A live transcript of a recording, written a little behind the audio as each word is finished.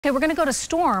Okay, we're going to go to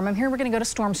Storm. I'm here. We're going to go to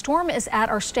Storm. Storm is at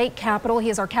our state capitol. He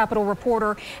is our Capitol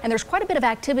reporter, and there's quite a bit of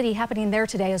activity happening there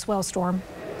today as well, Storm.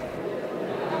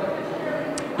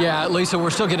 Yeah, Lisa,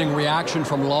 we're still getting reaction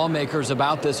from lawmakers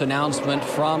about this announcement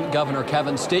from Governor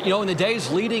Kevin Stitt. You know, in the days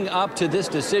leading up to this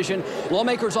decision,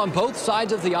 lawmakers on both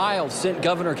sides of the aisle sent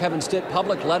Governor Kevin Stitt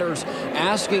public letters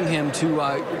asking him to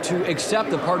accept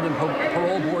the Pardon and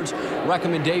Parole Board's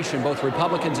recommendation, both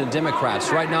Republicans and Democrats.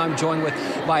 Right now, I'm joined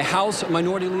by House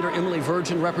Minority Leader Emily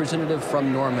Virgin, representative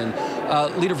from Norman.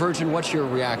 Leader Virgin, what's your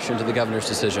reaction to the governor's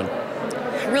decision?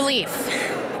 Relief.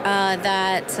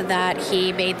 That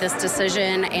he made this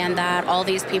decision, and that all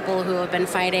these people who have been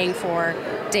fighting for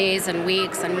days and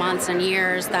weeks and months and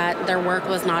years, that their work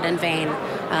was not in vain.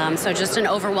 So just an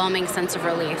overwhelming sense of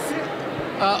relief.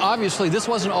 Obviously, this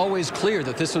wasn't always clear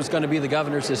that this was going to be the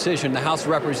governor's decision. The House of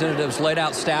Representatives laid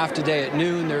out staff today at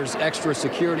noon. There's extra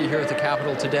security here at the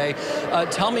Capitol today.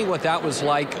 Tell me what that was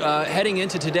like heading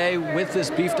into today with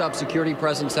this beefed up security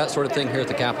presence, that sort of thing here at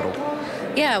the Capitol.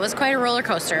 Yeah, it was quite a roller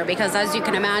coaster because, as you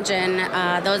can imagine,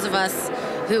 those of us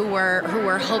who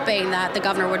were hoping that the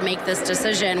governor would make this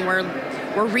decision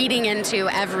were reading into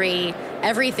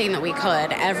everything that we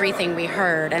could, everything we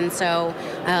heard. And so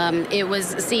it was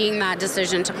seeing that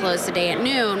decision to close today at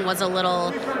noon was a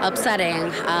little upsetting.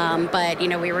 But, you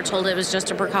know, we were told it was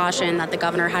just a precaution, that the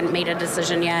governor hadn't made a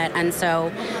decision yet. And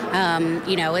so,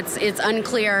 you know, it's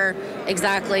unclear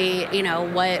exactly, you know,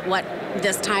 what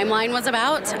this timeline was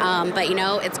about. But, you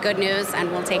know, it's good news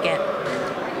and we'll take it.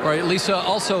 All right, Lisa,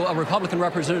 also a Republican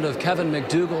representative, Kevin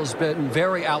McDougal's been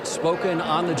very outspoken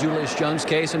on the Julius Jones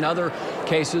case and other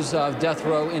cases of death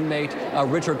row inmate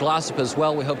Richard Glossip as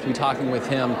well. We hope to be talking with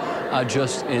him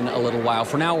just in a little while.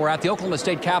 For now, we're at the Oklahoma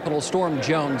State Capitol. Storme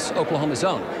Jones, Oklahoma's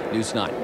own News 9.